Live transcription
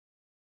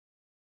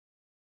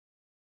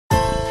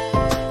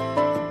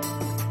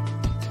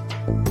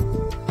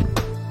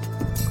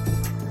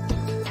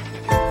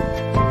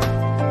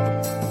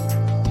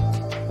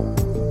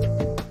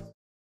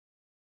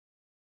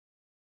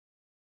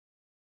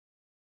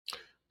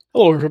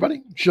Hello,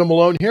 everybody. Jim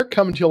Malone here,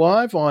 coming to you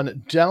live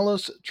on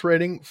Dallas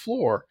Trading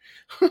Floor.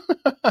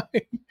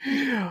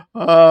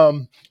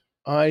 um,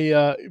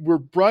 we're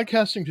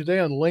broadcasting today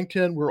on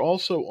LinkedIn. We're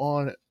also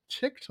on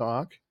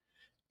TikTok,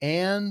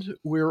 and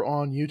we're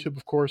on YouTube,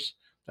 of course.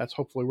 That's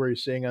hopefully where you're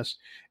seeing us.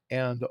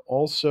 And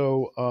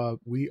also,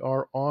 we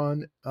are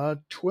on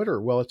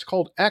Twitter. Well, it's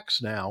called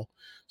X now,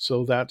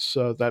 so that's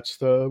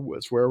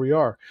where we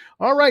are.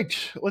 All right,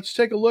 let's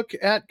take a look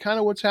at kind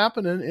of what's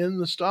happening in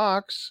the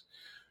stocks.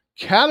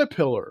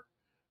 Caterpillar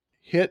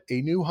hit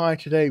a new high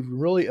today.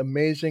 Really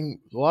amazing.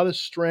 A lot of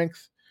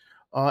strength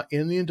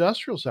in the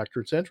industrial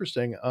sector. It's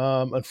interesting.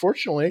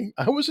 Unfortunately,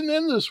 I wasn't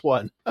in this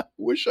one. I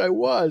wish I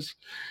was.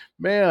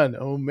 Man,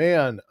 oh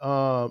man.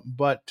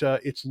 But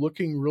it's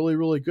looking really,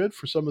 really good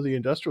for some of the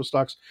industrial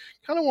stocks.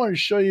 Kind of wanted to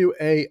show you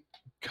a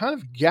kind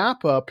of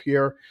gap up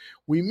here.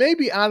 We may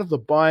be out of the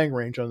buying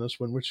range on this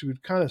one, which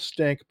would kind of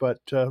stink, but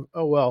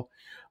oh well.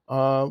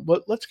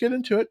 But let's get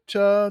into it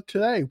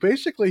today.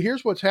 Basically,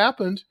 here's what's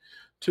happened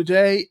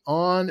today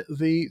on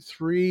the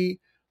three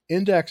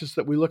indexes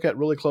that we look at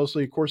really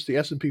closely. Of course, the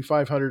S&P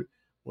 500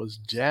 was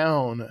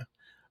down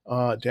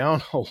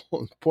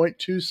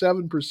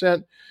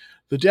 0.27%.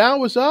 The Dow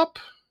was up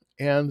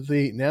and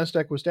the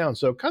Nasdaq was down.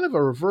 So kind of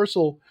a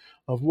reversal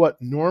of what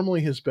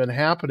normally has been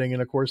happening.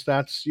 And of course,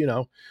 that's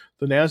the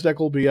Nasdaq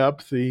will be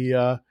up,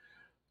 the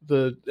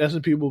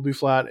S&P will be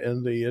flat,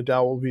 and the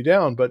Dow will be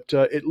down. But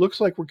it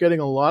looks like we're getting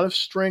a lot of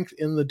strength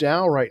in the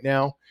Dow right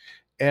now,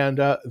 and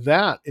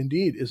that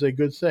indeed is a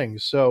good thing.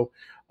 So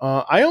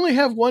I only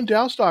have one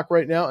Dow stock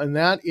right now, and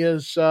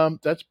that's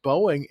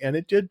Boeing, and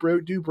it did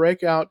do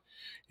breakout.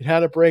 It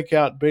had a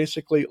breakout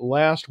basically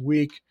last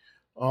week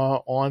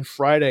on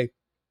Friday.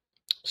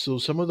 So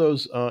some of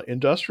those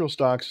industrial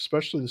stocks,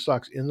 especially the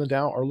stocks in the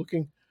Dow, are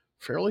looking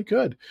fairly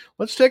good.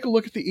 Let's take a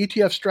look at the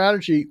ETF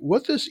strategy.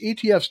 What this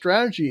ETF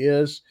strategy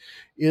is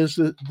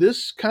that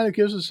this kind of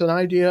gives us an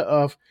idea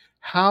of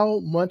how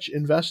much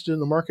invested in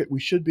the market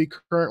we should be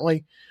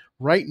currently.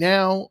 Right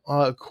now,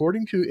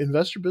 according to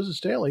Investor Business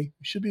Daily,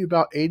 we should be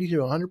about 80 to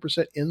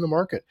 100% in the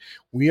market.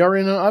 We are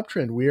in an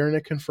uptrend. We are in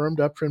a confirmed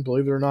uptrend,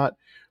 believe it or not,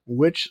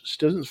 which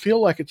doesn't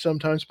feel like it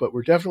sometimes, but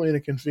we're definitely in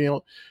a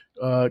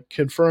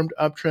confirmed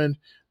uptrend.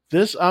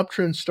 This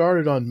uptrend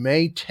started on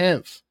May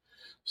 10th.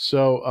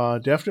 So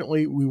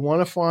definitely we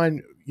want to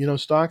find,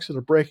 stocks that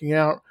are breaking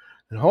out,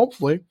 and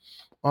hopefully,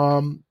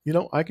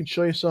 I can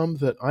show you some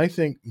that I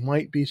think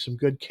might be some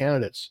good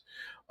candidates.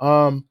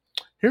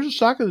 Here's a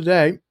stock of the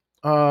day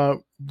there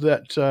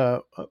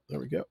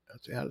we go.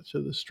 Let's add it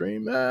to the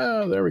stream.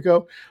 There we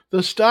go.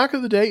 The stock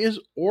of the day is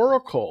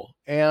Oracle.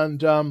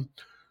 And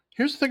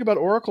here's the thing about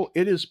Oracle.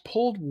 It is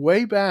pulled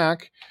way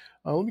back.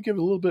 Let me give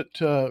a little bit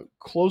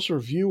closer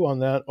view on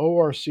that.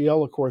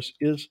 ORCL, of course,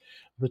 is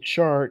the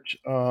chart,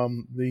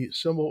 the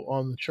symbol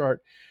on the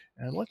chart.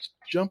 And let's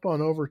jump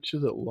on over to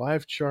the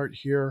live chart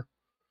here.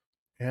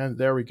 And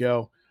there we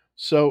go.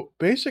 So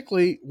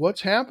basically,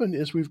 what's happened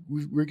is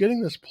we're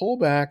getting this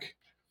pullback.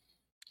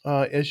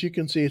 As you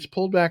can see, it's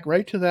pulled back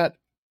right to that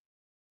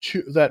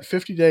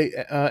 50-day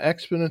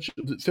exponential,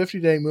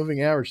 50-day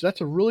moving average.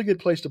 That's a really good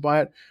place to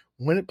buy it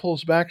when it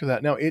pulls back to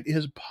that. Now it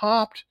has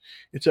popped.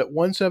 It's at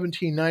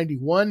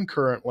 117.91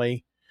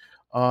 currently,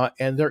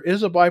 and there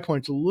is a buy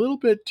point. It's a little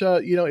bit,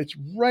 it's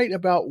right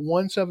about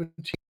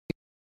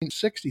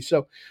 117.60.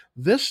 So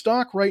this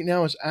stock right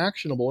now is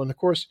actionable. And of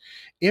course,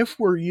 if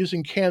we're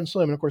using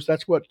CanSlim, and of course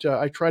that's what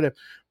I try to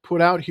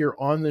put out here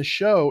on this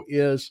show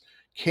is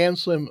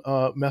CanSlim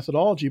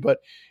methodology, but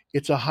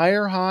it's a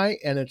higher high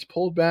and it's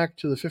pulled back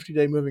to the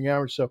 50-day moving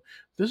average. So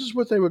this is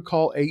what they would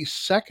call a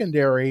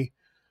secondary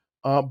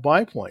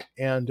buy point,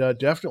 and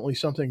definitely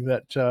something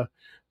that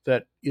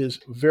is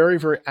very,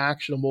 very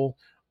actionable.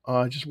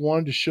 I just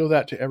wanted to show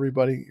that to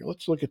everybody.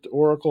 Let's look at the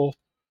Oracle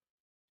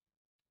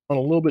on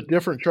a little bit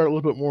different chart, a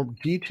little bit more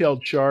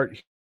detailed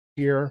chart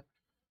here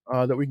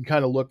that we can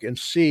kind of look and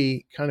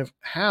see kind of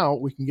how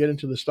we can get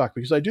into the stock,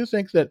 because I do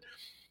think that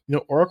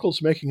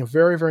Oracle's making a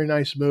very, very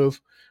nice move.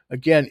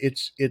 Again,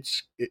 it's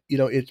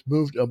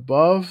moved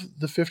above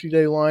the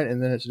 50-day line, and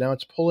then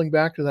it's pulling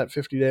back to that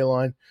 50-day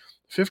line.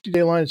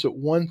 50-day line is at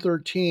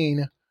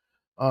 113,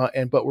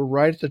 but we're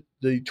right at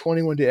the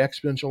 21-day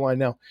exponential line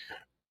now.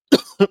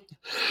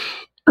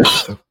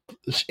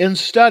 In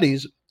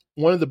studies,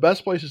 one of the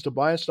best places to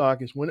buy a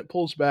stock is when it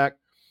pulls back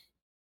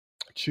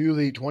to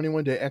the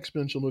 21-day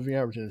exponential moving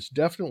average, and it's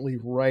definitely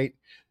right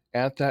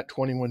at that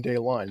 21-day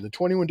line. The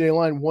 21-day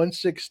line,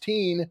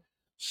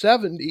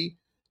 116.70,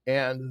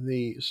 and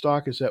the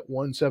stock is at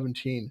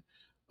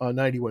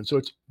 117.91. So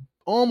it's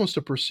almost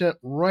a percent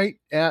right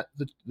at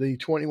the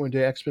 21-day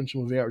exponential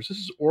moving average. This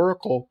is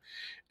Oracle,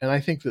 and I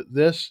think that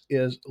this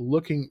is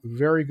looking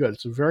very good.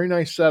 It's a very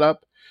nice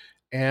setup,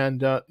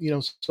 and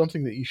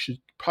something that you should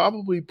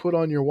probably put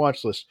on your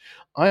watch list.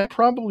 I'm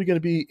probably going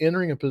to be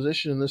entering a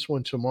position in this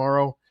one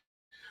tomorrow.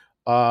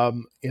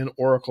 In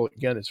Oracle,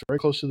 again, it's very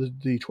close to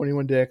the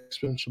 21-day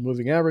exponential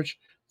moving average.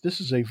 This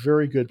is a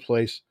very good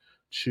place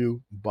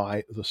to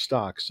buy the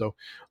stock. So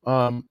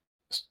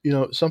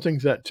something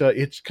that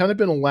it's kind of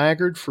been a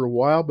laggard for a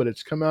while, but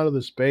it's come out of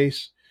this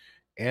base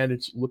and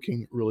it's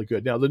looking really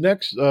good. Now, the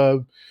next,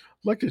 I'd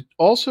like to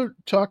also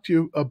talk to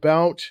you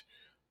about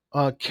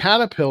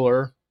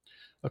Caterpillar.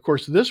 Of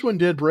course, this one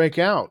did break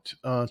out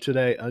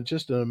today,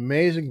 just an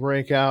amazing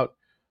breakout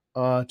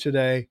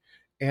today.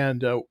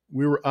 And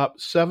we were up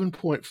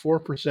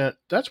 7.4%.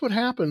 That's what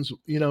happens,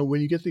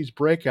 when you get these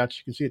breakouts.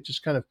 You can see it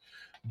just kind of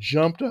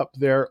jumped up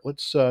there.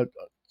 Let's go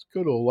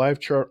to a live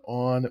chart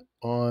on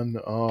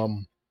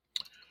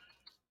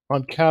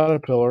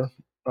Caterpillar.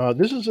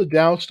 This is a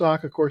Dow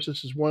stock. Of course,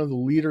 this is one of the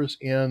leaders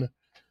in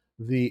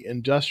the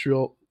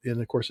industrial.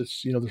 And of course,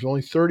 it's there's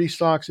only 30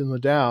 stocks in the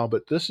Dow,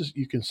 but this is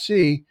you can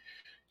see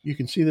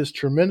this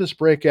tremendous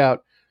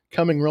breakout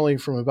coming really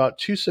from about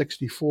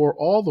 264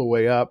 all the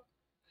way up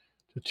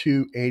to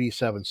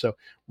 287. So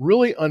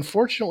really,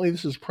 unfortunately,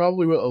 this is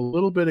probably a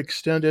little bit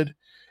extended,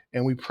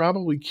 and we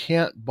probably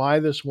can't buy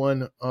this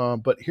one.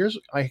 But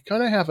I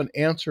kind of have an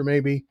answer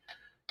maybe.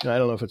 I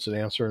don't know if it's an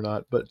answer or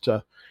not, but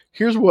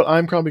here's what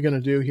I'm probably going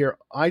to do here.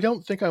 I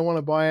don't think I want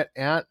to buy it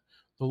at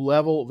the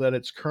level that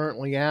it's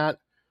currently at.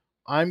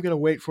 I'm going to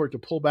wait for it to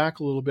pull back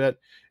a little bit.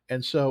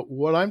 And so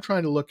what I'm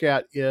trying to look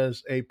at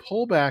is a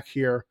pullback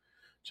here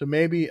to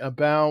maybe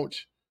about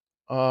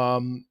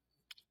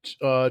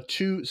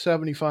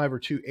 275 or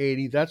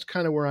 280. That's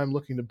kind of where I'm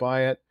looking to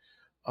buy it.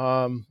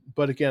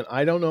 But again,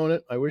 I don't own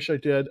it. I wish I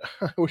did.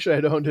 I wish I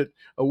had owned it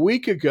a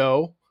week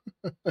ago,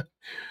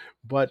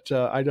 but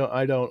I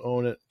don't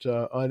own it.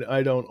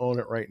 I don't own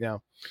it right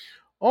now.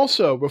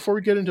 Also, before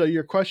we get into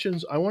your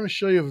questions, I want to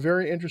show you a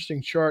very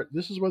interesting chart.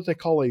 This is what they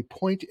call a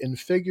point and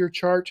figure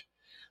chart.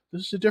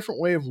 This is a different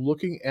way of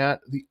looking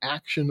at the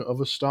action of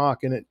a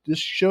stock, and this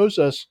shows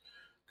us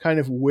kind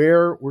of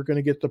where we're going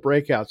to get the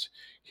breakouts.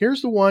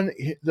 Here's the one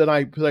that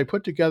I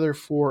put together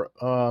for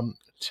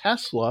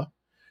Tesla.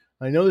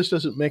 I know this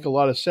doesn't make a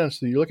lot of sense.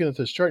 That you're looking at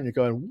this chart and you're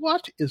going,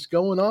 "What is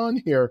going on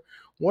here?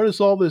 What is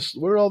all this?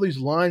 What are all these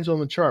lines on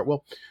the chart?"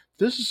 Well,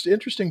 this is an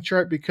interesting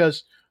chart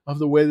because of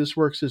the way this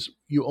works. Is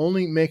you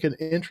only make an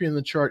entry in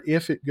the chart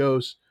if it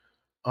goes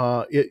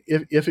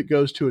if it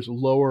goes to its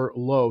lower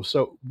low.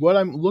 So what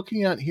I'm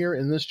looking at here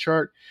in this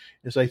chart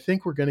is I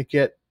think we're going to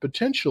get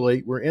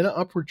we're in an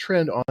upward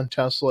trend on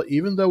Tesla,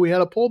 even though we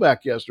had a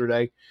pullback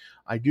yesterday.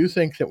 I do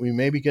think that we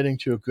may be getting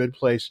to a good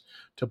place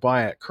to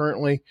buy it.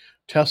 Currently,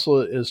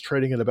 Tesla is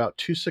trading at about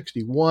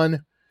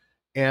 261.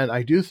 And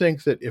I do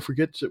think that if we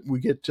get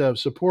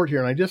support here,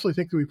 and I definitely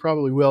think that we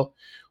probably will,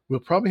 we'll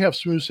probably have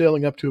smooth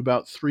sailing up to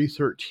about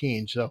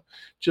 313. So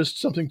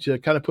just something to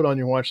kind of put on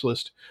your watch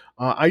list.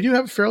 I do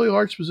have a fairly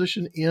large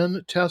position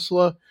in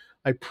Tesla.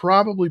 I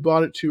probably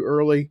bought it too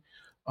early.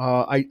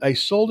 I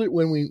sold it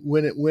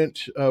when it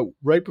went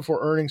right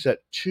before earnings at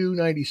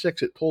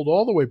 296. It pulled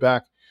all the way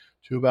back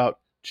to about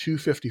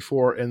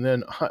 254, and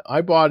then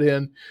I bought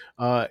in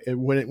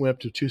when it went up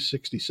to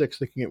 266,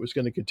 thinking it was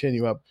going to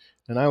continue up.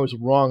 And I was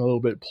wrong a little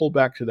bit. Pulled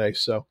back today,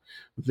 so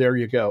there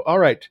you go. All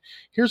right,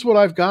 here's what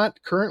I've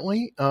got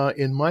currently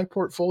in my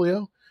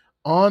portfolio.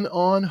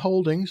 On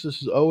Holdings.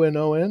 This is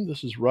ONON.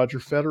 This is Roger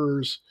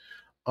Federer's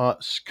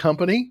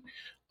company.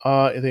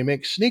 They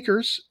make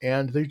sneakers,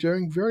 and they're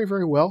doing very,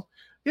 very well.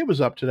 It was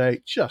up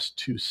today, just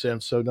 2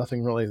 cents, so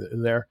nothing really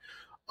there.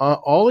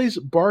 Ollie's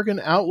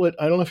Bargain Outlet.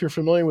 I don't know if you're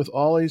familiar with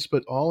Ollie's,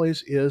 but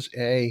Ollie's is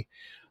a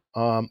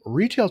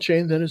retail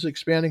chain that is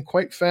expanding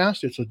quite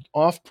fast. It's an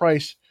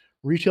off-price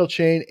retail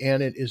chain,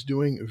 and it is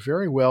doing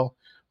very well.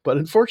 But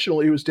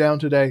unfortunately, it was down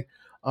today.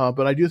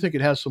 But I do think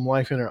it has some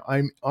life in it.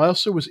 I'm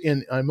also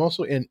in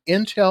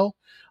Intel.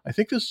 I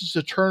think this is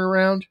a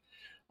turnaround.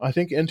 I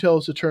think Intel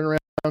is a turnaround,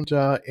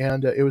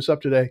 and it was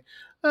up today.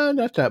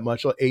 Not that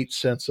much, like 8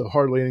 cents, so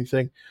hardly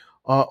anything.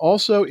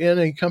 Also in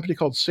a company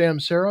called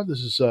Samsara. This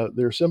is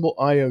their symbol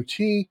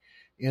IoT,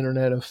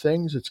 Internet of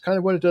Things. It's kind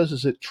of what it does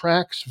is it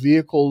tracks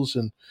vehicles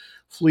and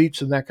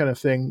fleets and that kind of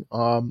thing.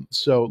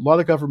 So a lot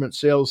of government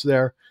sales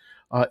there.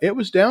 It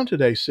was down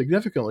today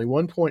significantly,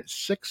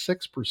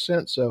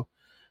 1.66%.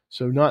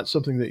 So not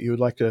something that you would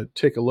like to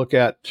take a look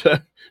at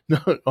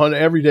on an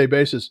everyday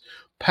basis.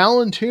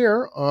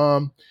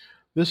 Palantir.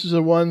 This is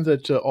the one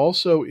that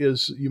also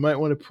is you might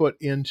want to put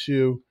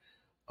into.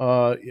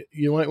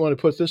 You might want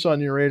to put this on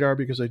your radar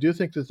because I do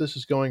think that this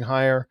is going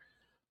higher.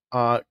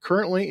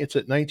 Currently, it's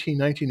at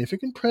 19.19.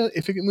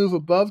 If it can move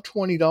above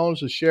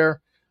 $20 a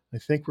share, I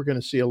think we're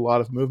going to see a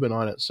lot of movement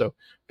on it. So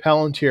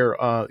Palantir.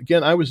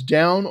 Again, I was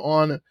down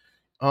on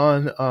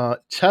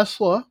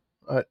Tesla.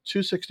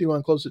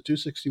 261 closed at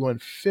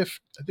 261.50.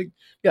 I think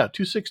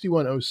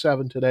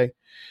 261.07 today,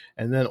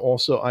 and then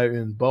also I'm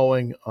in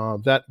Boeing.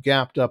 That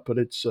gapped up, but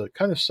it's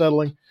kind of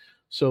settling.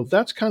 So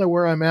that's kind of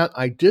where I'm at.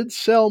 I did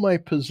sell my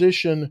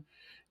position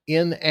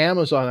in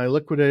Amazon. I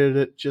liquidated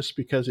it just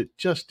because it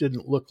just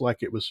didn't look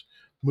like it was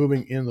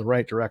moving in the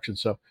right direction.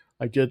 So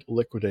I did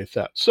liquidate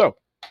that. So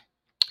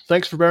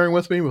thanks for bearing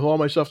with me with all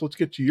my stuff. Let's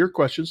get to your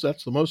questions.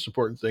 That's the most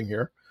important thing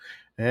here.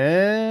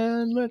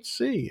 And let's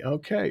see.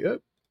 Okay.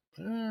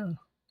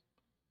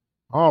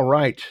 All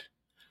right.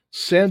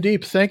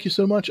 Sandeep, thank you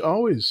so much.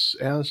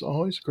 As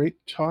always, great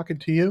talking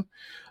to you.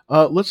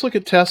 Let's look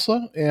at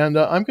Tesla, and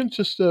I'm going to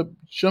just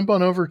jump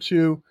on over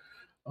to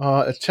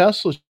a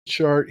Tesla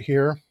chart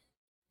here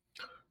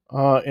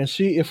and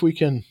see if we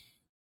can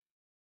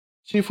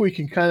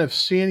kind of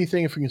see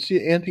anything, if we can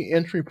see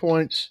entry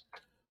points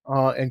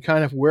and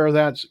kind of where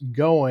that's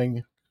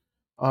going.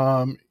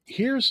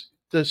 Here's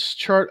this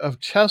chart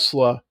of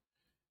Tesla,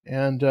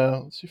 and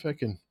let's see if I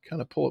can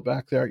kind of pull it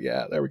back there.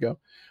 Yeah, there we go.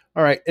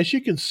 All right, as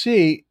you can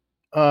see,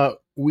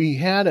 we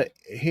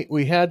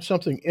had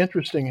something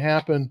interesting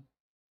happen.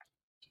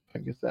 If I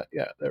can get that,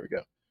 yeah, there we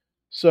go.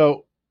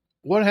 So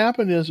what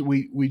happened is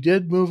we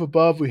did move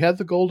above. We had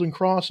the golden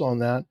cross on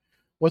that.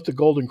 What the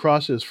golden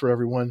cross is for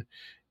everyone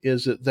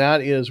is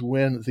that is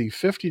when the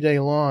 50-day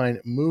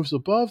line moves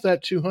above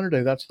that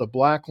 200-day. That's the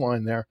black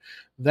line there.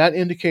 That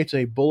indicates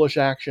a bullish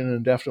action,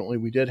 and definitely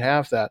we did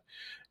have that.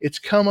 It's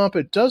come up.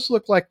 It does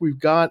look like we've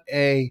got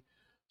a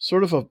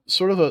sort of a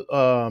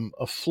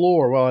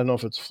floor. Well, I don't know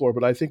if it's a floor,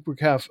 but I think we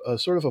have a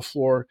sort of a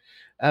floor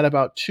at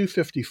about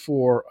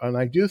 254, and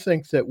I do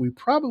think that we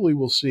probably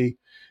will see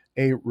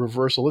a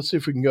reversal. Let's see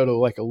if we can go to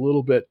like a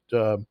little bit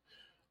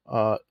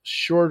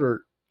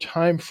shorter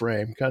time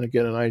frame, kind of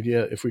get an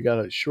idea if we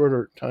got a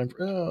shorter time.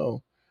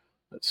 Oh,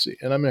 let's see.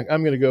 And I'm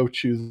going to go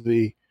to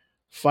the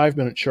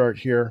 5-minute chart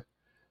here.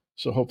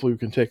 So hopefully we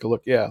can take a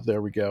look. Yeah,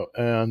 there we go.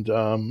 And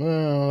I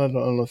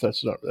don't know if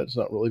that's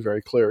not really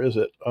very clear, is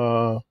it?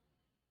 So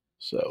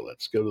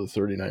let's go to the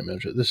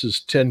 39-minute. This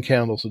is 10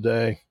 candles a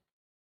day.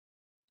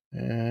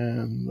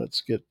 And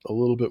let's get a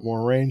little bit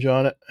more range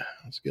on it.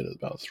 Let's get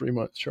about a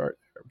 3-month chart.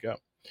 There we go.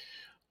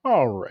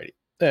 All right.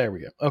 There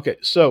we go. Okay,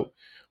 so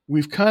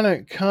we've kind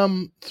of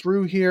come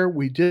through here.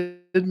 We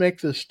did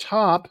make this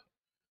top.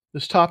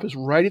 This top is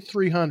right at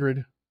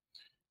 300.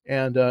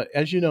 And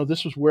as you know,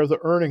 this was where the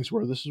earnings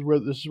were. This is where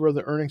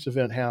the earnings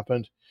event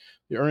happened.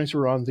 The earnings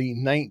were on the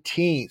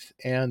 19th,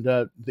 and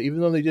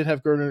even though they did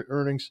have good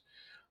earnings,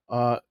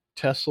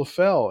 Tesla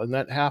fell, and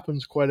that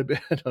happens quite a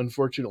bit,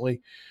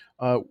 unfortunately.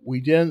 We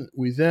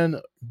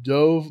then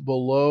dove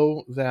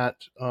below that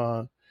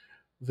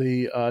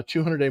the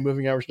 200-day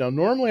moving average. Now,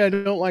 normally I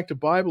don't like to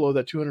buy below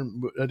that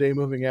 200-day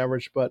moving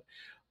average, but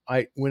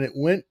when it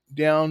went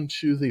down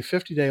to the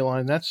 50-day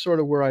line, that's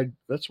where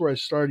I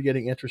started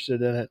getting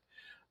interested in it,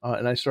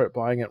 and I started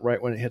buying it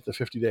right when it hit the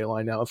 50-day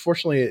line. Now,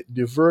 unfortunately, it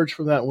diverged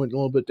from that, and went a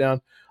little bit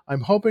down.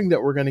 I'm hoping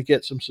that we're going to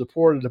get some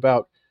support at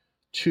about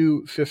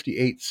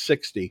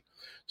 258.60.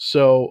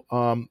 So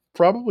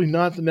probably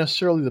not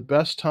necessarily the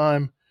best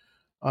time.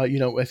 I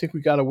think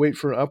we got to wait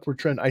for an upward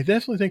trend. I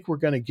definitely think we're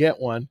going to get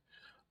one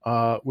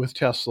with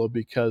Tesla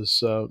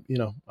because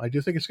I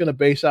do think it's going to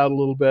base out a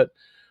little bit,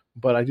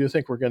 but I do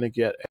think we're going to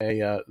get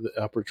the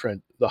upward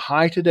trend. The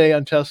high today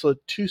on Tesla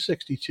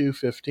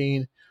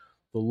 262.15,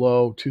 the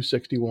low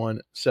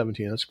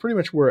 261.17. That's pretty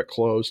much where it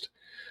closed.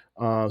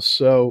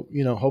 So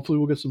hopefully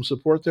we'll get some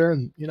support there,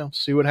 and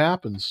see what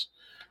happens.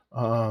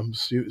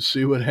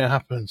 See what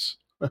happens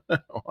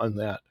on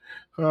that.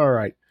 All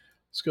right,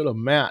 let's go to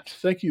Matt.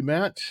 Thank you,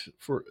 Matt,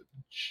 for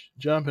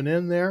jumping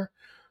in there.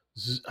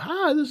 This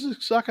is a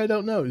stock I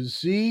don't know.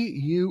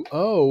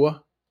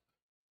 ZUO.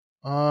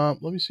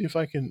 Let me see if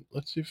I can.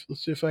 Let's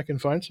see if I can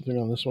find something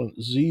on this one.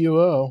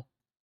 ZUO.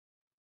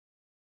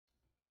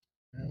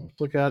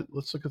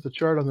 Let's look at the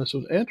chart on this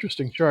one.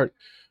 Interesting chart.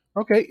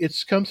 Okay,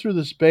 it's come through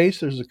this base.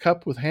 There's a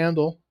cup with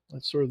handle.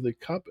 That's sort of the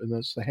cup, and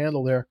that's the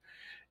handle there.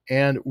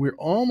 And we're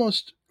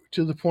almost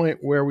to the point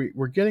where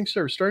we're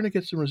starting to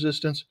get some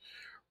resistance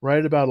right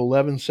at about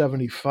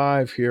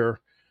 1175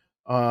 here.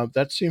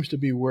 That seems to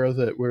be where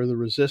the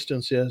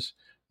resistance is.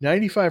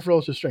 95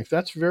 relative strength.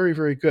 That's very,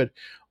 very good.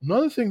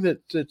 Another thing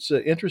that's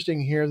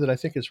interesting here that I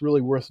think is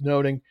really worth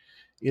noting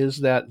is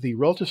that the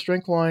relative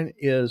strength line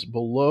is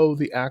below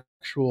the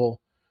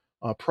actual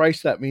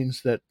price. That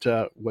means that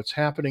what's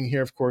happening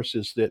here, of course,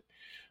 is that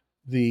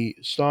the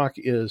stock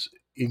is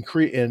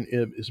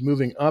is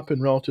moving up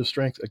in relative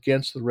strength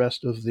against the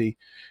rest of the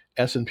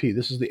S&P.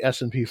 This is the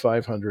S&P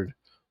 500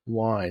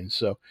 line.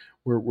 So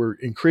we're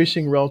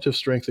increasing relative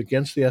strength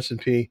against the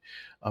S&P,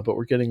 but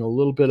we're getting a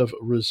little bit of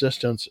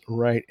resistance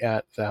right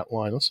at that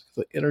line. Let's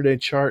look at the intraday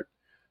chart.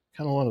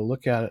 Kind of want to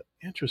look at it.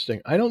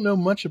 Interesting. I don't know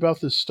much about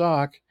this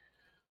stock.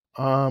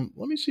 Let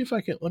me see if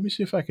I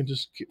can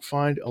just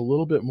find a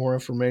little bit more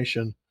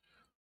information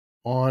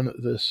on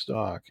this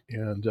stock.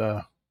 And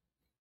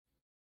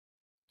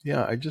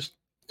yeah, I just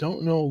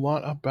don't know a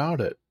lot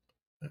about it.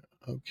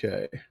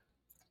 Okay.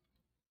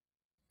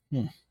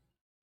 So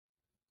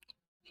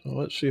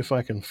let's see if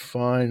I can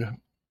find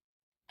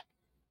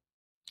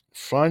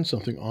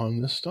something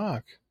on this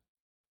stock.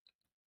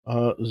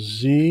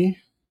 ZUO.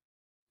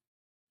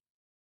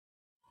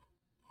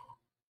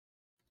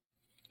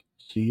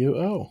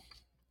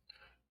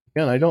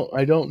 Again, I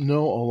don't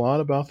know a lot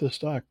about this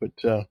stock, but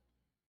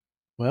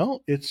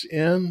well, it's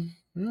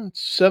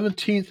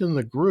 17th in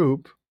the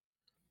group.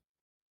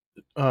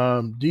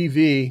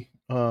 DV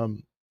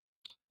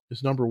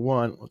is number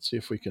one. Let's see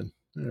if we can.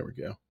 There we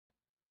go.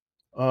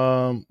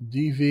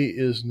 DV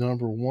is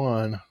number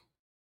one.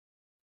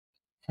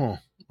 Huh.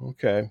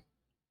 Okay.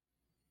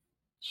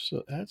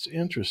 So that's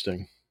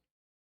interesting.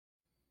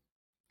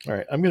 All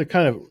right, I'm going to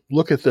kind of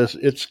look at this.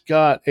 It's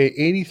got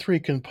a 83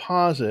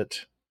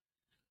 composite,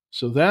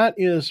 so that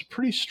is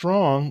pretty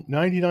strong.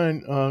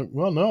 99.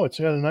 Well, no, it's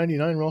got a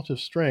 99 relative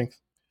strength.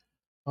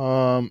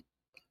 Um,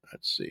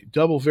 let's see.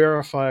 Double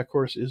Verify, of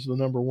course, is the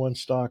number one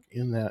stock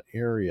in that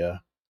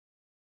area.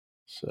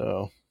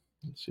 So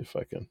let's see if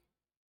I can.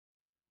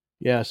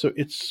 Yeah, so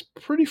it's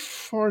pretty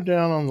far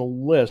down on the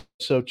list.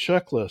 So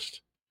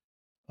checklist.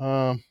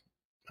 Um,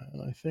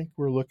 I think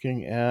we're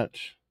looking at.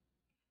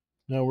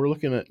 No, we're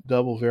looking at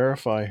Double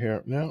Verify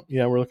here. No,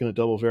 yeah, we're looking at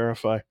Double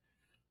Verify.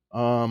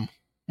 Um,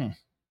 hmm.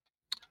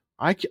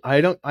 I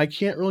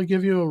can't really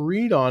give you a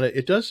read on it.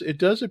 It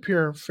does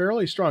appear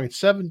fairly strong. It's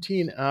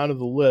 17 out of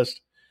the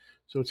list,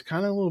 so it's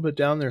kind of a little bit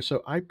down there.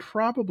 So I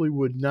probably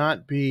would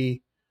not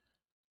be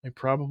a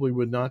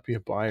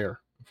buyer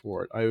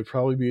for it. I would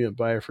probably be a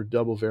buyer for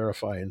Double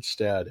Verify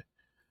instead.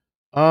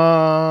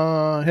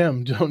 Don't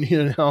need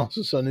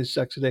analysis on these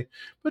stocks today,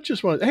 but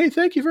just wanted. Hey,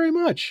 thank you very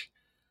much.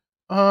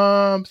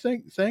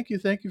 Thank you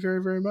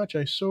very, very much.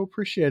 I so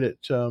appreciate it.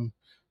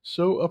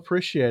 So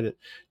appreciate it.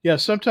 Yeah,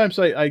 sometimes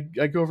I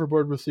go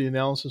overboard with the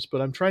analysis,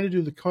 but I'm trying to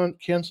do the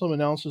Cancelim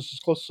analysis as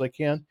close as I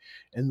can.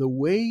 And the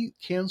way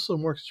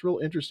Cancelim works is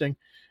real interesting,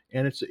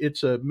 and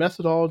it's a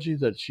methodology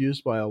that's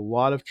used by a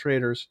lot of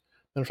traders.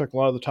 Matter of fact, a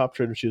lot of the top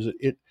traders use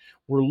it.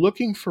 We're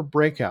looking for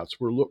breakouts.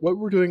 What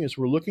we're doing is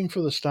we're looking for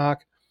the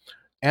stock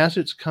as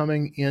it's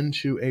coming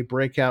into a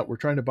breakout. We're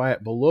trying to buy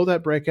it below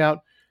that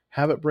breakout,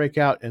 have it break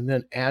out, and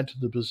then add to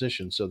the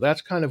position. So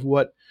that's kind of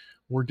what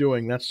we're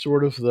doing. That's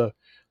sort of the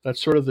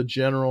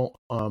general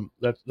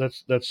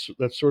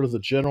that's sort of the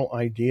general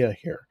idea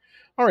here.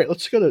 All right,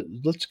 let's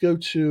go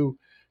to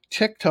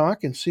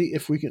TikTok and see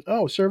if we can.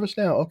 Oh,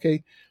 ServiceNow.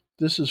 Okay,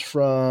 this is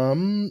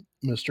from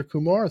Mr.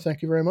 Kumar.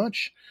 Thank you very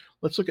much.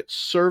 Let's look at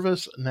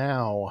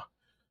ServiceNow.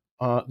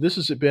 This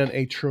has been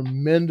a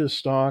tremendous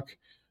stock.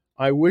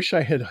 I wish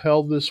I had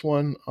held this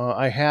one.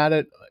 I had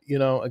it.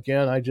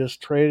 Again, I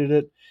just traded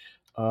it.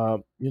 I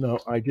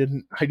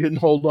didn't. I didn't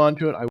hold on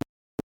to it. I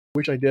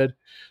wish I did.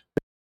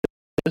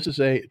 This is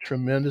a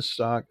tremendous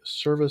stock.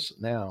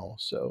 ServiceNow.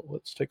 So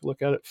let's take a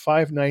look at it.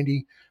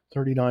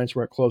 590.39 is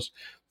where it closed.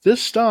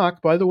 This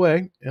stock, by the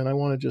way, and I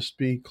want to just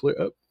be clear.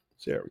 Oh,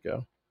 there we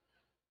go.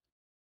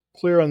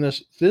 Clear on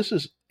this. This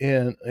is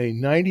in a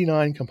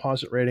 99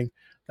 composite rating.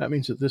 That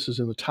means that this is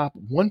in the top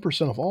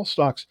 1% of all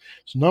stocks.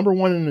 It's number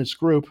one in its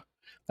group.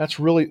 That's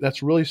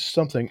really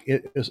something.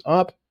 It is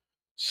up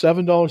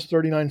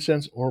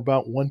 $7.39 or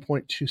about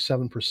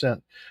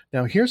 1.27%.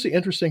 Now, here's the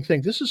interesting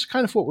thing. This is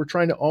kind of what we're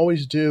trying to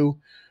always do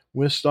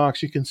with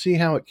stocks. You can see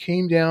how it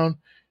came down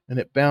and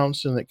it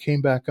bounced and it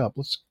came back up.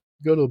 Let's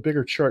go to a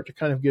bigger chart to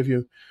kind of give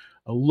you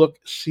a look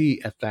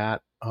see at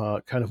that,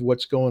 kind of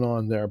what's going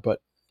on there.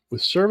 But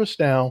with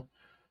ServiceNow,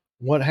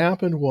 what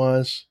happened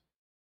was,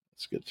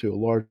 let's get to a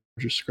larger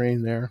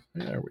screen there.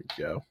 There we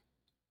go.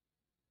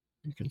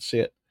 You can see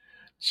it.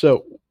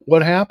 So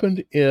what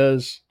happened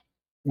is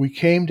we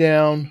came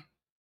down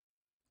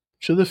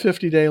to the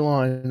 50-day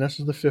line, and this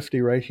is the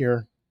 50 right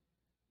here.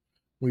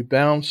 We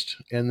bounced,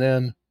 and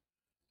then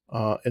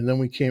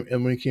we came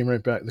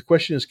right back. The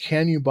question is,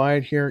 can you buy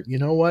it here? You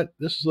know what?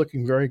 This is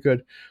looking very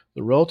good.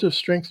 The relative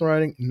strength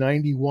rating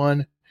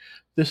 91.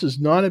 This is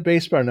not a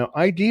base pattern. Now,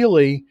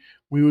 ideally,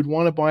 we would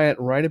want to buy it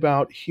right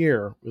about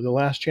here. The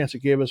last chance it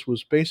gave us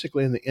was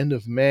basically in the end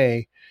of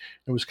May.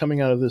 It was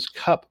coming out of this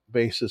cup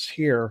basis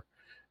here,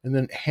 and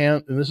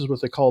this is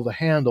what they call the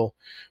handle.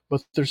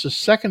 But there's a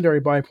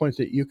secondary buy point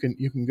that you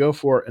can go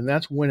for, and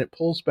that's when it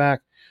pulls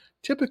back,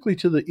 typically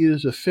to either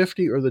the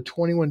 50 or the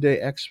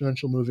 21-day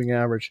exponential moving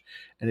average,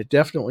 and it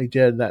definitely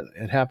did. That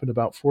it happened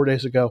about 4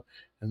 days ago,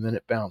 and then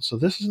it bounced. So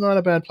this is not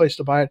a bad place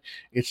to buy it.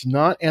 It's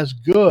not as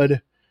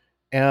good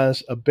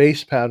as a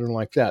base pattern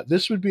like that.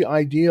 This would be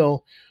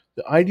ideal.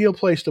 The ideal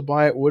place to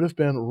buy it would have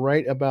been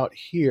right about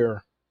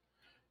here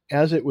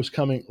as it was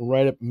coming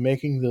right up,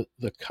 making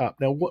the cup.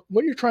 Now,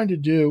 what you're trying to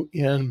do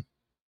in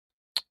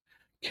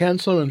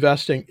Cancelim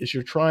investing is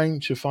you're trying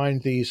to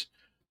find these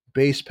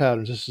base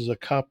patterns. This is a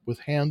cup with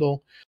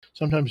handle.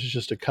 Sometimes it's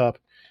just a cup.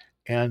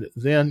 And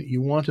then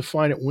you want to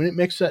find it when it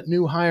makes that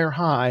new higher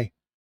high.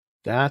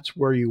 That's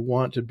where you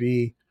want to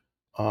be.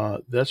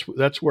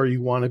 That's where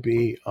you want to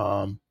be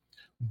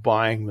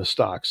buying the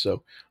stock.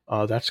 So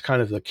that's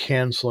kind of the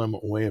Cancelim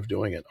way of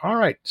doing it. All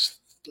right,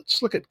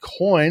 let's look at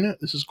Coin.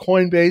 This is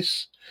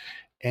Coinbase,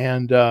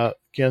 and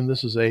again,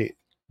 this is a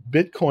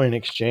Bitcoin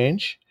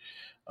exchange.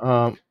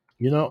 I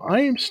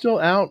am still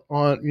out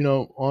on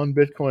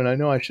Bitcoin. I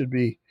know I should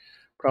be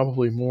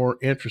probably more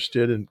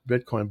interested in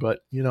Bitcoin, but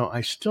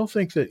I still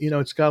think that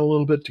it's got a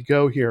little bit to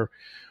go here.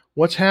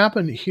 What's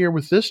happened here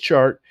with this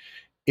chart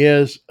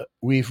is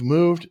we've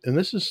moved, and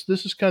this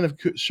is kind of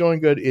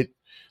showing good.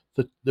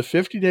 The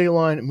 50-day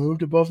line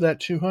moved above that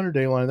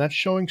 200-day line. That's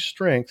showing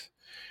strength,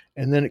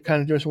 and then it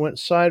kind of just went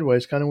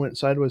sideways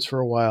for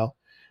a while,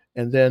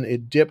 and then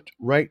it dipped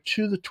right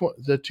to the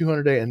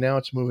 200-day, and now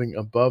it's moving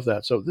above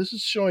that. So this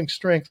is showing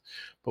strength,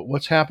 but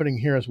what's happening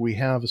here is we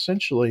have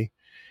essentially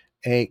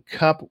a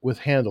cup with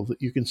handle.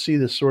 That you can see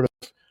this sort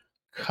of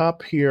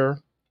cup here.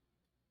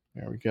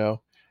 There we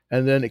go.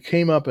 and then it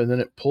came up, and then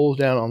it pulled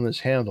down on this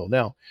handle.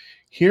 Now,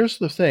 here's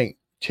the thing.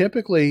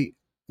 Typically,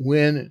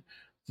 when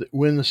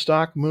the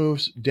stock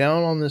moves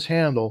down on this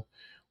handle,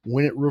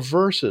 when it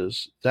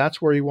reverses,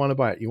 that's where you want to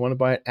buy it. You want to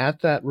buy it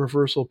at that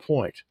reversal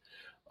point.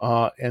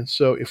 And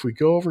so if we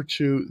go over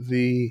to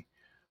the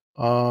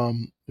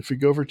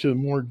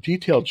more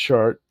detailed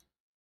chart,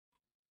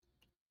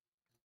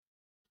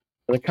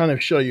 I'm going to kind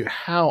of show you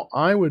how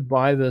I would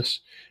buy this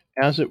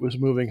as it was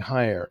moving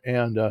higher.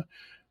 And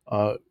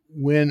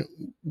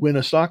when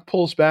a stock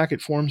pulls back,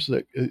 it forms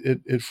that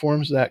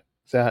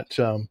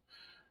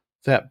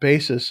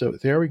basis. So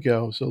there we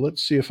go. So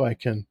let's see if I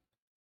can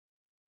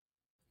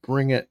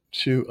bring it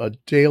to a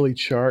daily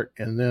chart,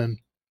 and then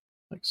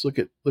let's look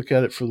at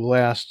it for the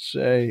last,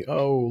 say,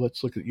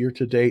 let's look at year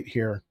to date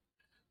here.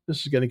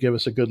 This is going to give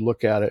us a good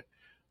look at it.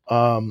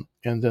 And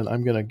then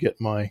I'm going to get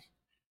my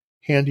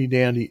handy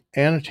dandy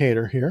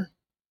annotator here,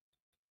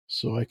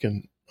 so I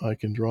can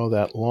draw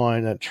that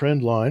line, that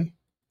trend line.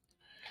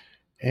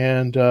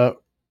 And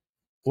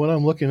what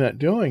I'm looking at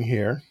doing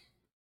here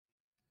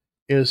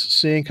is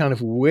seeing kind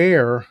of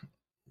where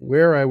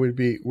I would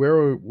be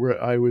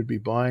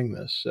buying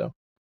this. So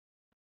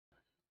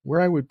where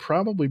I would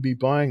probably be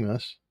buying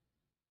this,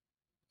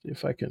 see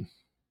if I can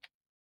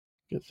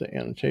get the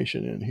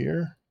annotation in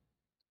here.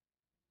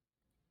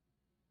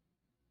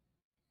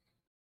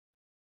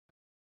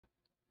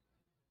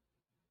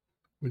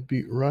 Would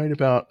be right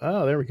about,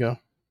 there we go.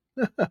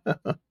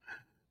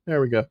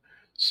 There we go.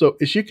 So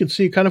as you can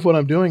see, kind of what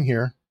I'm doing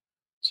here,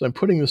 so I'm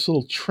putting this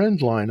little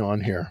trend line on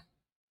here.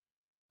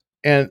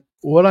 And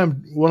what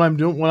I'm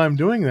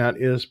doing that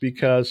is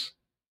because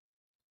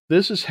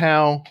this is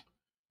how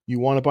you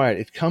want to buy it.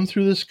 It's come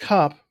through this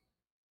cup.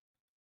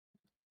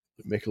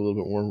 Make it a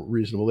little bit more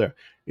reasonable there.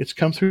 It's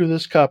come through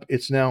this cup.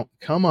 It's now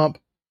come up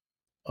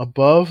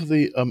above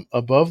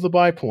the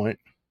buy point.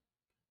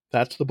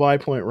 That's the buy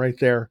point right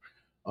there,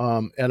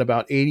 at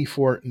about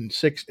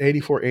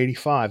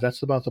 84.85.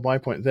 That's about the buy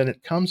point. Then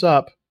it comes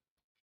up.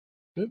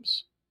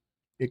 Oops.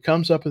 It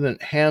comes up and then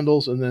it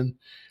handles, and then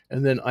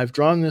I've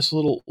drawn this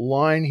little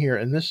line here,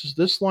 and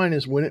this line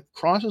is when it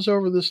crosses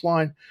over this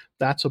line,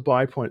 that's a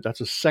buy point.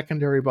 That's a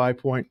secondary buy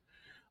point.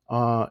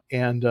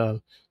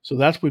 So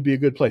that would be a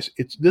good place.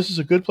 This is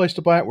a good place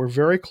to buy it. We're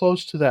very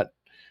close to that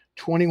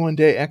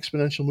 21-day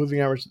exponential moving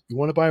average. You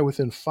want to buy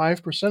within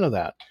 5% of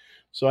that.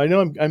 So I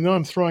know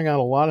I'm throwing out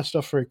a lot of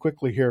stuff very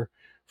quickly here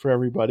for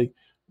everybody,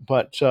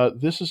 but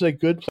this is a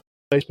good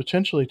place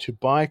potentially to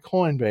buy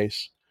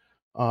Coinbase,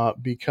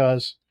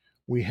 because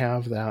we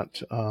have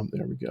that.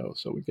 There we go.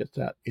 So we get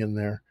that in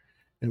there.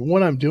 And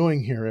what I'm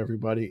doing here,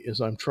 everybody,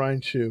 is I'm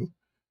trying to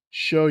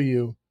show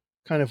you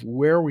kind of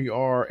where we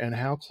are and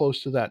how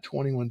close to that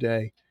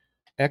 21-day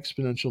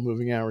exponential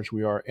moving average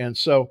we are. And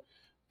so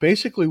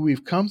basically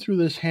we've come through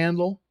this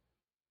handle.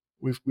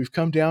 We've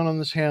come down on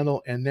this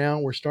handle, and now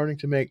we're starting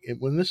to make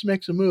it. When this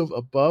makes a move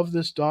above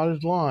this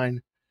dotted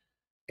line,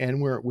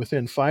 and we're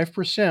within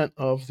 5%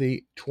 of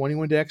the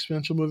 21-day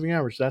exponential moving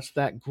average, that's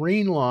that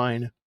green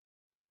line.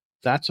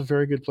 That's a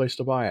very good place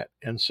to buy it.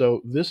 And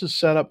so this is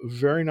set up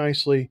very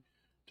nicely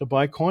to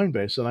buy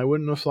Coinbase, and I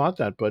wouldn't have thought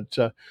that. But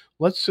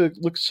let's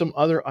look at some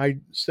other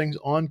things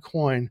on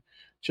Coin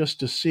just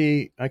to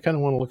see. I kind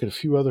of want to look at a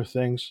few other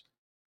things,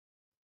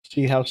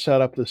 see how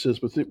set up this is.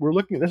 But we're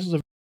looking. This is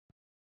a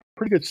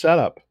pretty good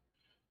setup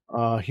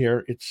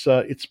here.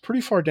 It's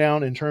pretty far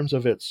down in terms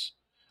of its,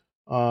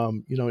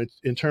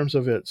 in terms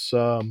of its,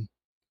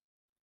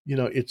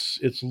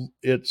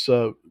 its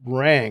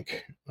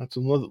rank. That's a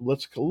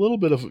little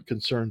bit of a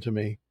concern to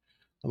me.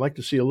 I'd like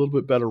to see a little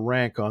bit better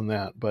rank on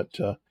that, but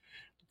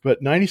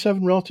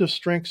 97 relative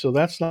strength, so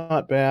that's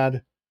not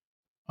bad.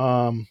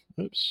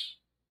 Oops.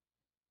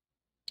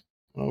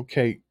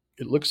 Okay,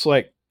 it looks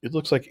like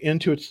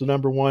Intuit's the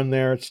number one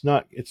there. It's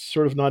not. It's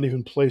sort of not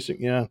even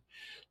placing. Yeah,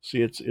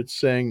 see, it's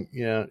saying,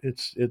 yeah,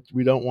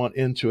 we don't want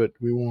Intuit.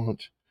 We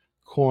want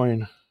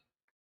Coin.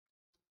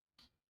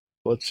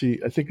 Let's see.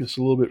 I think it's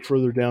a little bit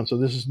further down. So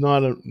this is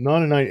not a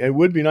 90. It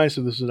would be nice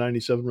if this is a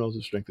 97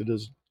 relative strength. It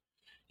is.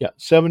 Yeah,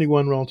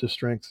 71 relative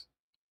strength.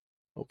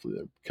 Hopefully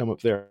they'll come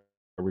up there.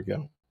 There we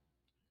go.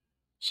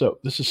 So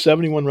this is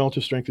 71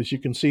 relative strength. As you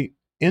can see,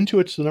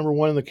 Intuit's the number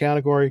one in the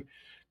category.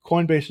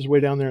 Coinbase is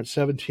way down there at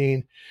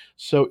 17.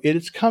 So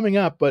it's coming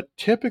up, but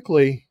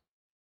typically,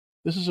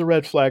 this is a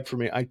red flag for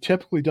me. I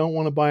typically don't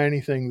want to buy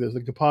anything with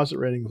a composite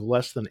rating of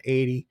less than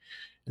 80.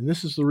 And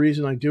this is the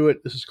reason I do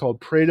it. This is called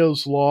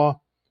Pareto's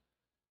Law.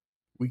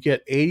 We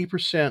get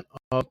 80%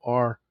 of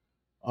our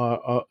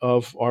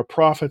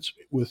profits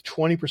with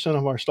 20%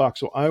 of our stock.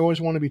 So I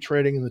always want to be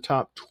trading in the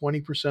top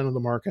 20% of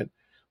the market.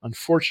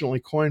 Unfortunately,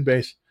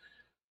 Coinbase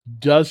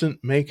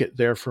doesn't make it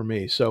there for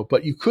me. So,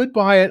 but you could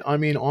buy it, I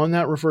mean, on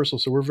that reversal.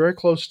 So we're very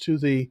close to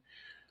the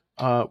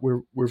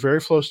we're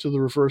very close to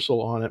the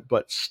reversal on it,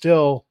 but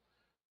still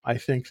I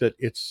think that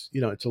it's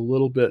a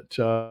little bit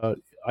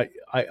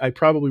I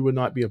probably would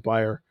not be a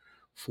buyer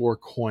for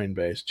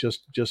Coinbase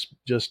just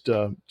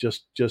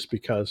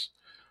because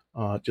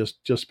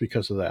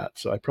of that.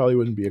 So I probably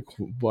wouldn't be a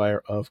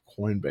buyer of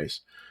Coinbase.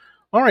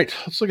 All right,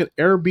 let's look at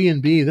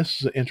Airbnb.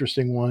 This is an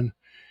interesting one.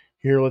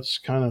 Here, let's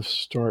kind of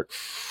start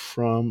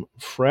from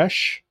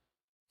fresh.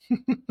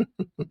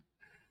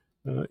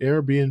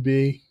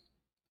 Airbnb.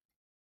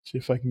 See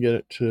if I can get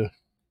it to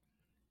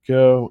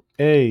go.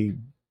 A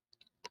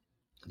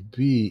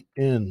B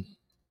N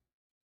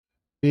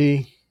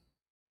B.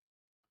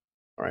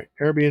 All right,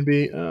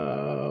 Airbnb.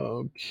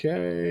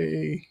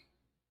 Okay.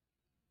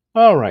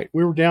 All right,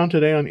 we were down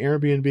today on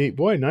Airbnb.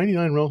 Boy,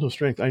 99 relative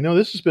strength. I know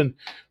this has been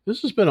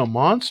a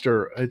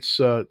monster. It's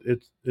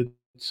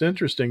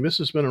interesting. This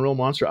has been a real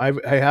monster. I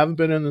haven't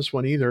been in this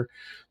one either.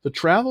 The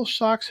travel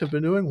stocks have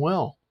been doing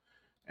well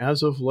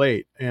as of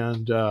late,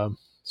 and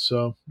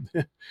so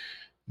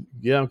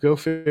yeah, go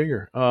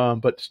figure.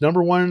 But it's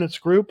number one in its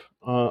group.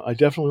 I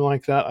definitely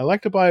like that. I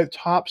like to buy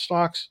top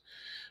stocks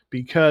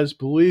because,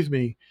 believe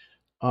me,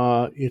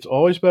 it's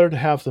always better to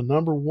have the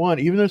number one,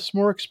 even if it's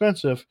more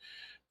expensive.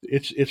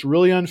 It's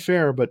really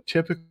unfair, but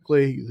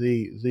typically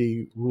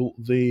the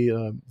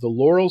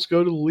laurels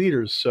go to the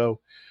leaders. So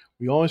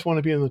we always want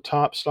to be in the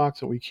top stocks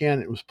that we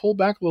can. It was pulled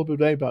back a little bit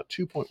today, about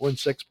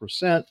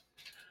 2.16%.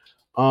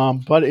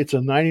 But it's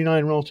a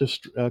 99 relative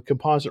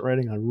composite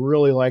rating. I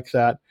really like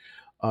that.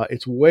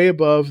 It's way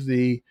above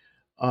the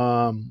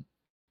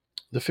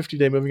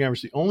 50-day moving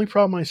average. The only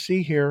problem I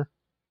see here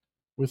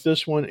with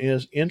this one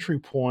is entry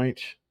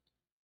point.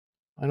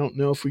 I don't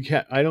know if we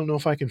can. I don't know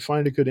if I can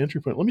find a good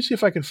entry point. Let me see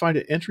if I can find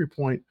an entry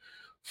point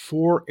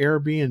for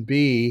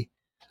Airbnb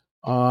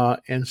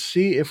and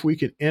see if we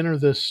can enter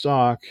this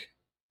stock.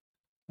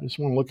 I just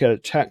want to look at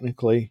it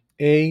technically.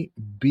 A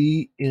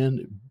B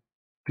N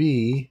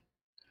B.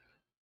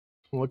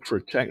 Look for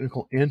a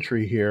technical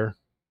entry here.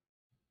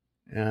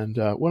 And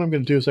what I'm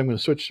going to do is I'm going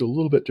to switch to a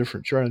little bit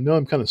different chart. I know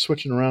I'm kind of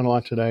switching around a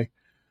lot today.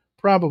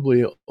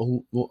 Probably a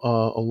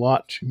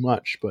lot too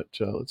much, but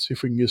let's see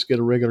if we can just get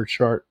a regular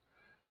chart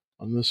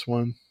on this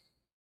one.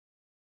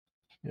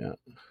 Yeah.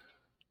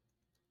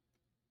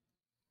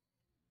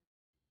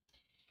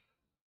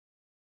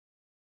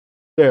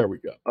 There we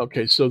go.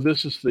 Okay, so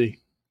this is the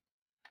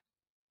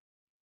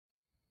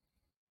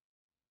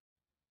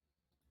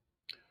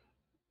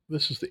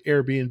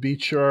Airbnb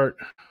chart.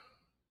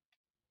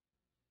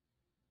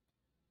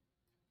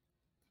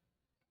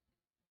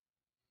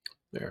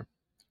 There.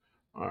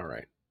 All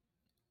right.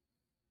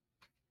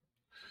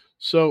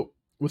 So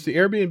with the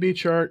Airbnb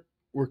chart,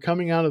 we're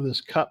coming out of this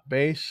cup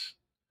base.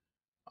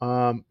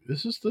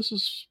 This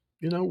is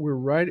we're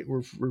right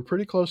we're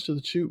pretty close to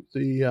the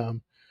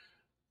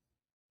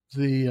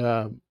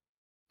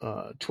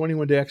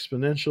 21-day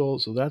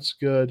exponential, so that's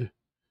good.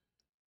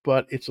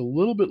 But it's a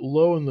little bit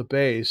low in the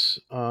base.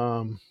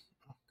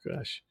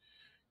 Gosh,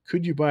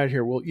 could you buy it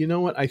here? Well, you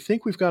know what? I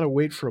think we've got to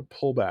wait for a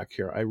pullback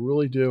here. I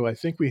really do. I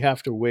think we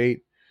have to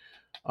wait.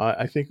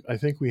 I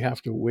think we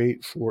have to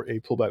wait for a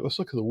pullback. Let's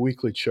look at the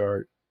weekly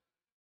chart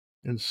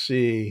and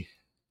see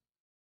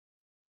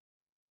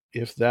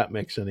if that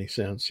makes any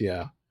sense.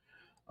 Yeah.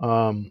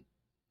 Um,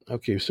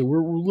 okay, so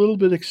we're a little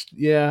bit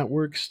yeah,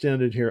 we're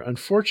extended here.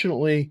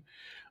 Unfortunately,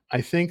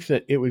 I think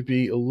that it would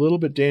be a little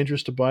bit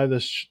dangerous to buy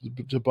this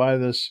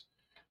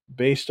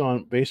based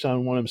on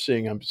what I'm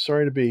seeing. I'm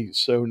sorry to be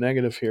so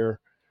negative here,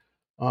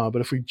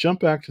 but if we jump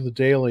back to the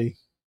daily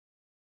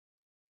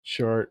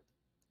chart,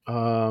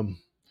 um,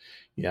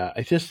 yeah,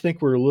 I just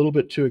think we're a little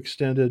bit too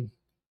extended.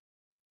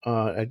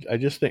 I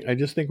just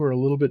think we're a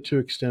little bit too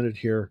extended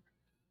here,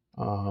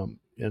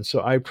 and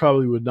so I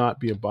probably would not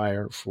be a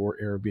buyer for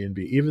Airbnb,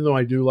 even though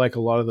I do like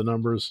a lot of the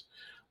numbers.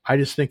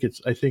 I think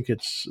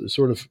it's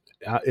sort of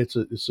it's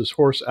this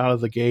horse out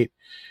of the gate,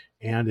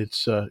 and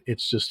it's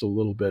just a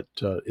little bit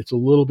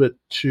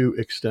too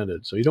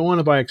extended. So you don't want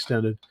to buy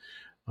extended.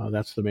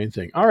 That's the main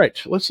thing. All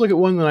right, let's look at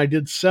one that I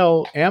did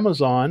sell.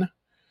 Amazon.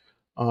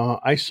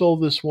 I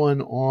sold this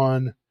one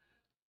on.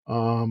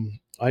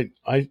 I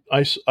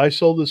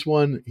sold this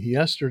one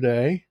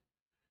yesterday,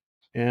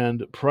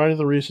 and part of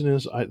the reason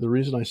is the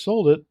reason I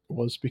sold it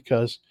was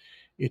because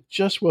it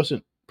just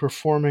wasn't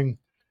performing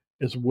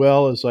as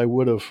well as I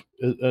would have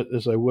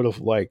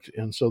liked,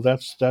 and so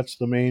that's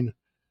the main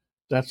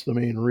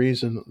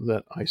reason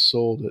that I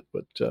sold it.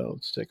 But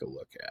let's take a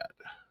look at.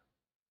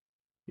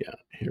 Yeah,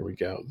 here we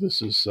go.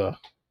 This is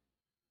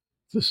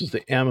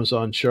the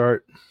Amazon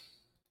chart.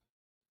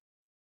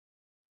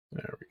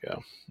 There we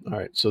go. All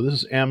right, so this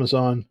is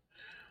Amazon.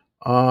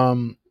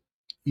 Um,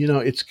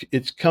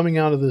 it's coming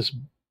out of this.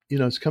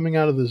 It's coming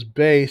out of this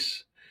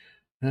base,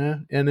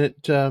 and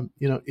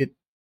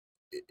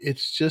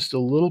it's just a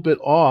little bit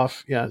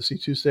off. Yeah, see,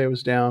 Tuesday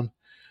was down.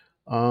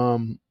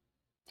 Um,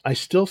 I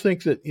still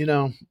think that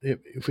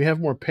if we have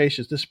more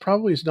patience, this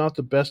probably is not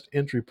the best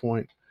entry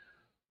point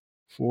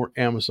for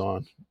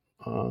Amazon.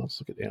 Let's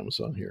look at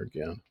Amazon here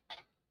again.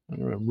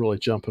 I'm really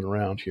jumping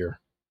around here,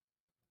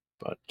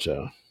 but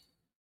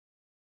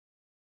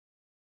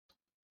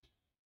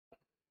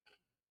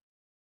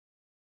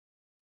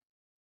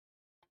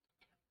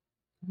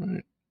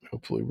right.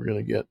 Hopefully, we're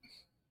going to get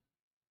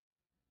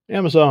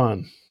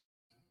Amazon.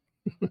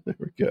 There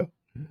we go.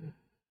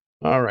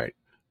 All right.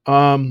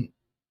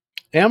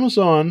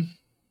 Amazon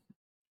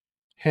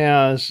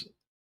has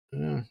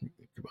Come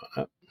on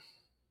up.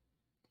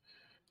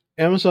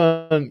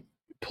 Amazon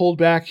pulled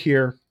back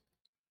here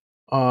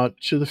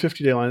to the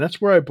 50-day line. That's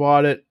where I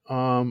bought it,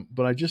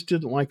 but I just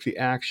didn't like the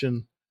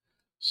action,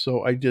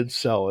 so I did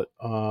sell it.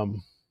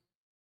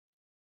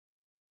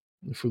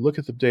 If we look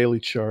at the daily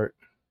chart,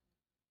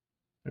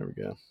 there we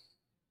go.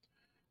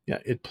 Yeah,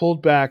 it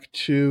pulled back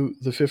to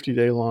the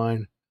 50-day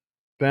line,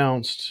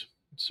 bounced.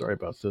 Sorry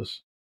about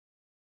this.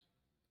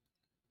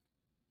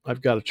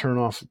 I've got to turn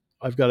off.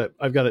 I've got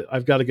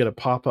to get a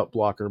pop-up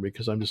blocker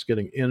because I'm just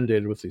getting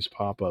inundated with these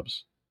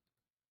pop-ups.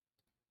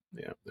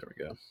 Yeah, there we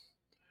go.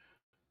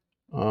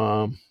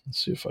 Let's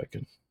see if I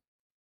can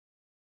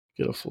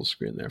get a full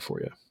screen there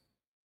for you.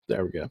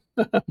 There we go.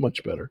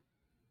 Much better.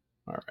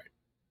 All right.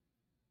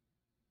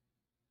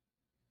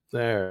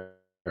 There.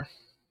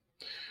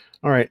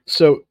 All right.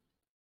 So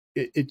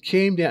it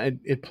came down.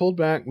 It pulled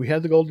back. We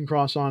had the golden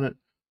cross on it.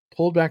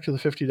 Pulled back to the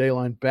 50-day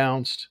line.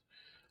 Bounced.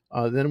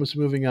 Then it was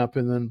moving up,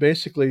 and then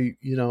basically,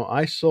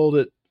 I sold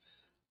it.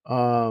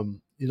 I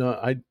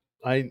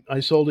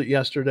sold it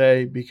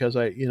yesterday because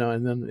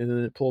and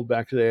then it pulled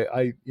back today.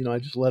 I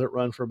just let it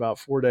run for about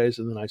 4 days,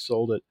 and then I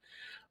sold it.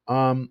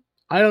 I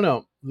don't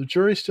know. The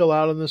jury's still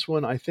out on this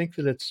one. I think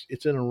that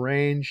it's in a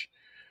range.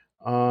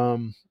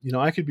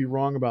 I could be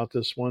wrong about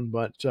this one,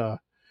 but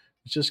it's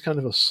just kind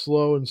of a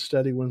slow and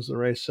steady wins the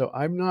race. So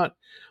I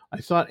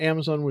thought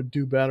Amazon would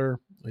do better.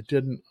 I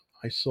didn't.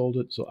 I sold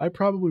it. So I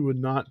probably would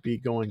not be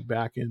going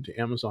back into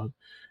Amazon,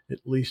 at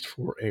least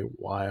for a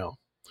while.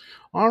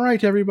 All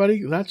right,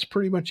 everybody. That's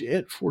pretty much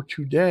it for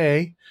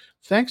today.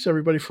 Thanks,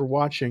 everybody, for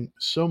watching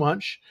so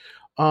much.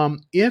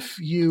 If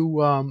you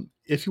want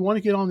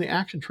to get on the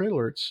Action Trade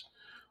Alerts,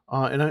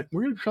 we're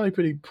going to probably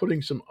be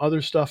putting some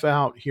other stuff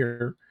out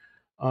here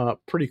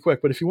pretty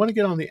quick. But if you want to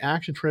get on the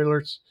Action Trade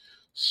Alerts,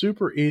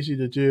 super easy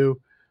to do.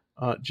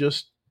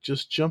 Just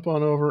jump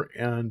on over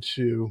and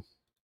to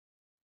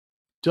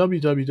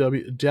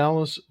www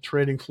Dallas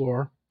Trading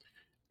Floor.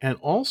 And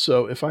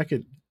also, if I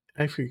could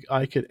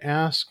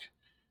ask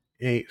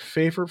a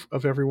favor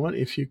of everyone,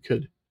 if you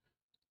could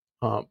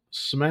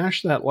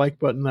smash that like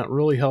button, that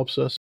really helps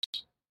us.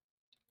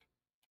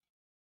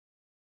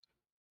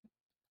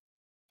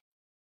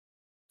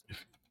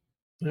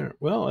 There,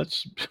 well,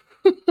 that's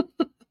if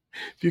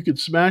you could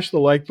smash the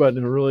like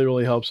button, it really,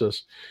 really helps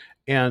us.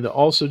 And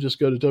also just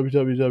go to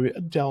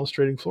www Dallas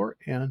Trading Floor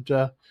and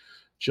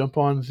jump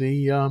on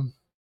the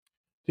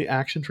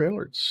Action Trade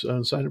Alerts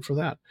and sign up for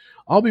that.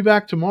 I'll be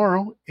back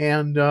tomorrow,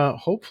 and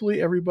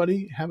hopefully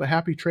everybody have a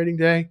happy trading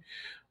day.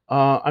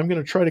 I'm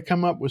going to try to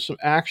come up with some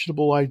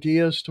actionable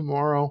ideas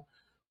tomorrow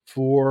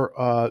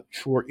for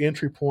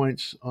entry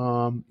points.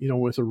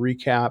 With a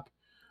recap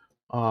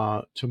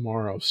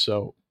tomorrow.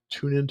 So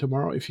tune in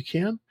tomorrow if you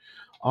can.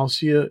 I'll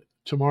see you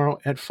tomorrow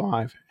at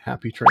 5.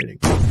 Happy trading.